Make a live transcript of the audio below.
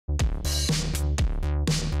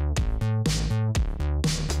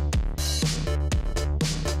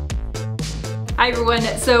Hi everyone.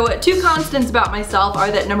 So two constants about myself are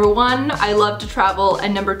that number one, I love to travel,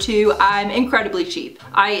 and number two, I'm incredibly cheap.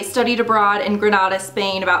 I studied abroad in Granada,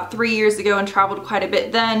 Spain about 3 years ago and traveled quite a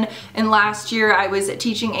bit then, and last year I was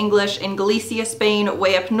teaching English in Galicia, Spain,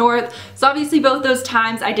 way up north. So obviously both those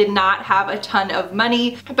times I did not have a ton of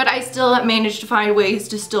money, but I still managed to find ways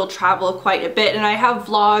to still travel quite a bit, and I have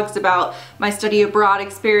vlogs about my study abroad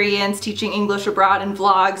experience, teaching English abroad, and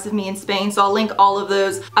vlogs of me in Spain, so I'll link all of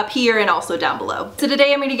those up here and also down below. So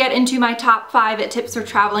today I'm going to get into my top 5 tips for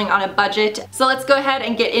traveling on a budget. So let's go ahead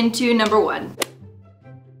and get into number 1.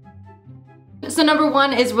 So number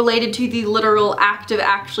 1 is related to the literal act of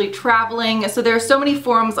actually traveling. So there are so many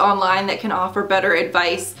forums online that can offer better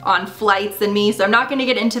advice on flights than me, so I'm not going to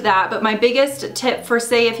get into that, but my biggest tip for,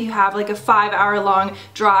 say, if you have like a 5-hour long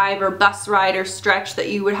drive or bus ride or stretch that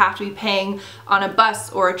you would have to be paying on a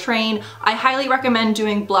bus or a train, I highly recommend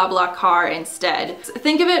doing BlaBlaCar instead.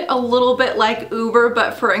 Think of it a little bit like Uber,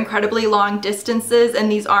 but for incredibly long distances, and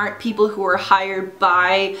these aren't people who are hired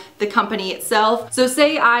by the company itself. So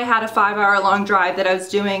say I had a 5-hour long drive that I was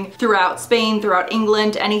doing throughout Spain, throughout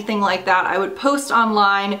England, anything like that, I would post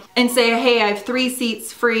online and say, hey, I have 3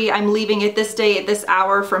 seats free, I'm leaving at this day at this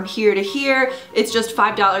hour from here to here, it's just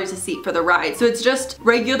 $5 a seat for the ride. So it's just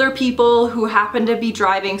regular people who happen to be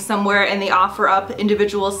driving somewhere, and they offer up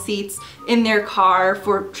individual seats in their car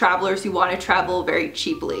for travelers who want to travel very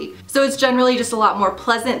cheaply. So it's generally just a lot more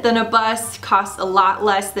pleasant than a bus, costs a lot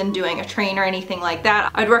less than doing a train or anything like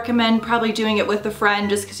that. I'd recommend probably doing it with a friend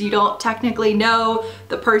just because you don't technically know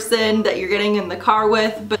the person that you're getting in the car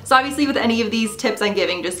with. But so obviously with any of these tips I'm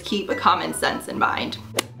giving, just keep a common sense in mind.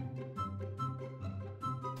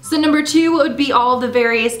 So number 2 would be all the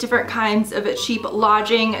various different kinds of cheap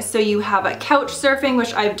lodging. So you have a couch surfing,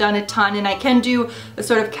 which I've done a ton, and I can do a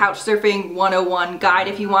sort of couch surfing 101 guide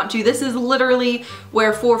if you want to. This is literally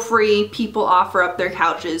where for free people offer up their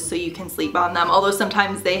couches so you can sleep on them, although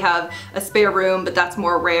sometimes they have a spare room, but that's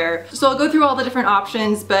more rare. So I'll go through all the different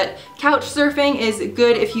options, but couch surfing is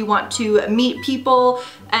good if you want to meet people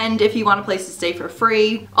and if you want a place to stay for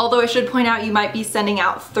free. Although I should point out you might be sending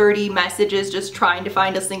out 30 messages just trying to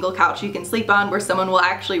find a single couch you can sleep on where someone will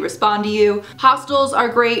actually respond to you. Hostels are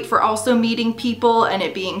great for also meeting people and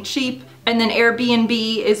it being cheap. And then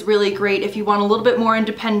Airbnb is really great if you want a little bit more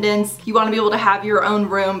independence. You want to be able to have your own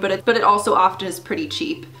room, but it also often is pretty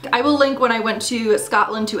cheap. I will link when I went to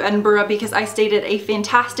Scotland to Edinburgh because I stayed at a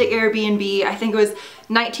fantastic Airbnb. I think it was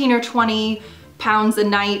 19 or 20 pounds a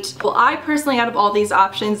night. Well, I personally, out of all these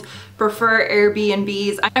options, prefer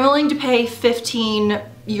Airbnbs. I'm willing to pay 15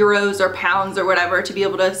 euros or pounds or whatever to be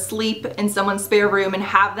able to sleep in someone's spare room and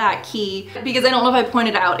have that key, because I don't know if I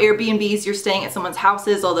pointed out, Airbnbs, you're staying at someone's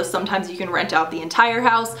houses, although sometimes you can rent out the entire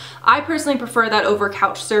house. I personally prefer that over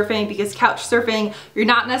couch surfing because couch surfing, you're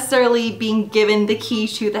not necessarily being given the key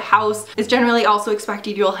to the house. It's generally also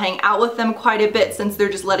expected you'll hang out with them quite a bit since they're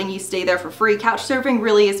just letting you stay there for free. Couch surfing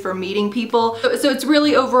really is for meeting people. So it's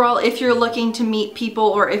really overall if you're looking to meet people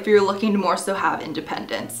or if you're looking to more so have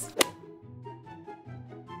independence.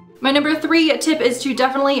 My number 3 tip is to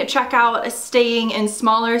definitely check out staying in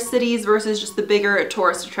smaller cities versus just the bigger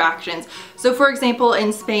tourist attractions. So for example,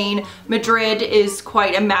 in Spain, Madrid is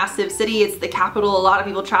quite a massive city. It's the capital. A lot of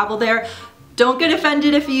people travel there. Don't get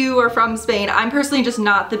offended if you are from Spain. I'm personally just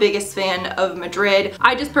not the biggest fan of Madrid.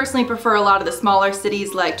 I just personally prefer a lot of the smaller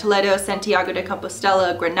cities like Toledo, Santiago de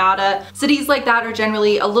Compostela, Granada. Cities like that are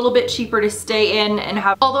generally a little bit cheaper to stay in and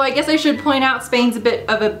have, although I guess I should point out Spain's a bit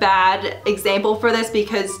of a bad example for this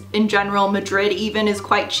because in general Madrid even is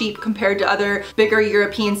quite cheap compared to other bigger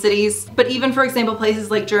European cities. But even for example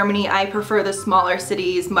places like Germany, I prefer the smaller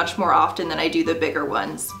cities much more often than I do the bigger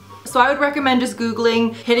ones. So I would recommend just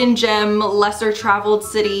Googling hidden gem, lesser traveled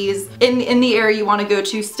cities in the area you want to go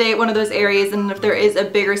to. Stay at one of those areas, and if there is a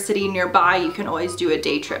bigger city nearby, you can always do a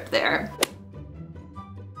day trip there.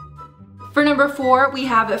 For number 4, we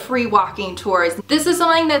have free walking tours. This is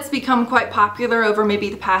something that's become quite popular over maybe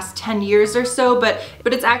the past 10 years or so, but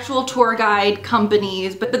it's actual tour guide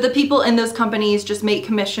companies, but the people in those companies just make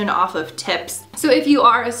commission off of tips. So if you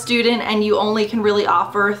are a student and you only can really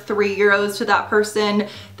offer 3 euros to that person,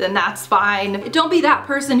 then that's fine. Don't be that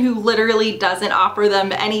person who literally doesn't offer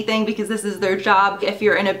them anything because this is their job. If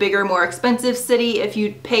you're in a bigger, more expensive city, if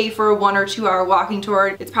you pay for a 1 or 2 hour walking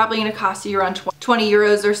tour, it's probably gonna cost you around 20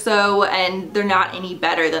 euros or so, and they're not any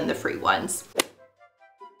better than the free ones.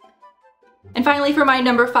 And finally, for my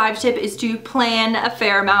number 5 tip is to plan a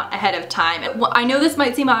fair amount ahead of time. Well, I know this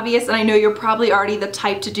might seem obvious, and I know you're probably already the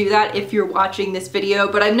type to do that if you're watching this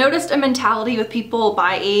video, but I've noticed a mentality with people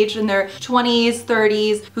my age in their 20s,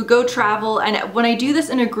 30s who go travel, and when I do this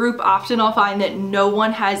in a group, often I'll find that no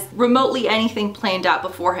one has remotely anything planned out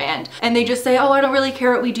beforehand. And they just say, oh, I don't really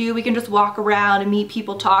care what we do, we can just walk around and meet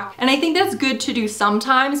people, talk. And I think that's good to do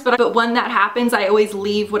sometimes, but when that happens, I always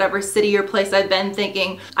leave whatever city or place I've been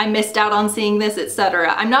thinking, I missed out on seeing this,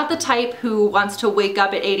 etc. I'm not the type who wants to wake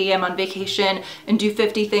up at 8 a.m. on vacation and do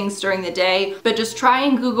 50 things during the day, but just try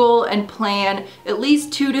and Google and plan at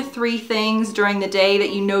least 2 to 3 things during the day that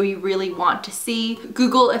you know you really want to see.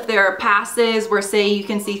 Google if there are passes where, say, you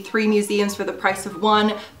can see 3 museums for the price of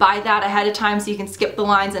 1. Buy that ahead of time so you can skip the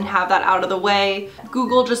lines and have that out of the way.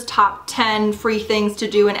 Google just top 10 free things to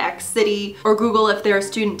do in X city, or Google if there are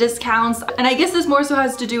student discounts. And I guess this more so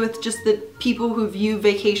has to do with just the people who view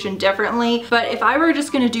vacation differently. But if I were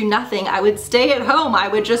just gonna do nothing, I would stay at home. I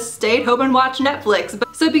would just stay at home and watch Netflix.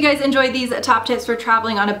 So if you guys enjoyed these top tips for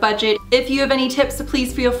traveling on a budget, if you have any tips,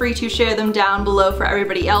 please feel free to share them down below for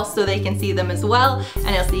everybody else so they can see them as well. And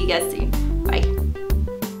I'll see you guys soon. Bye.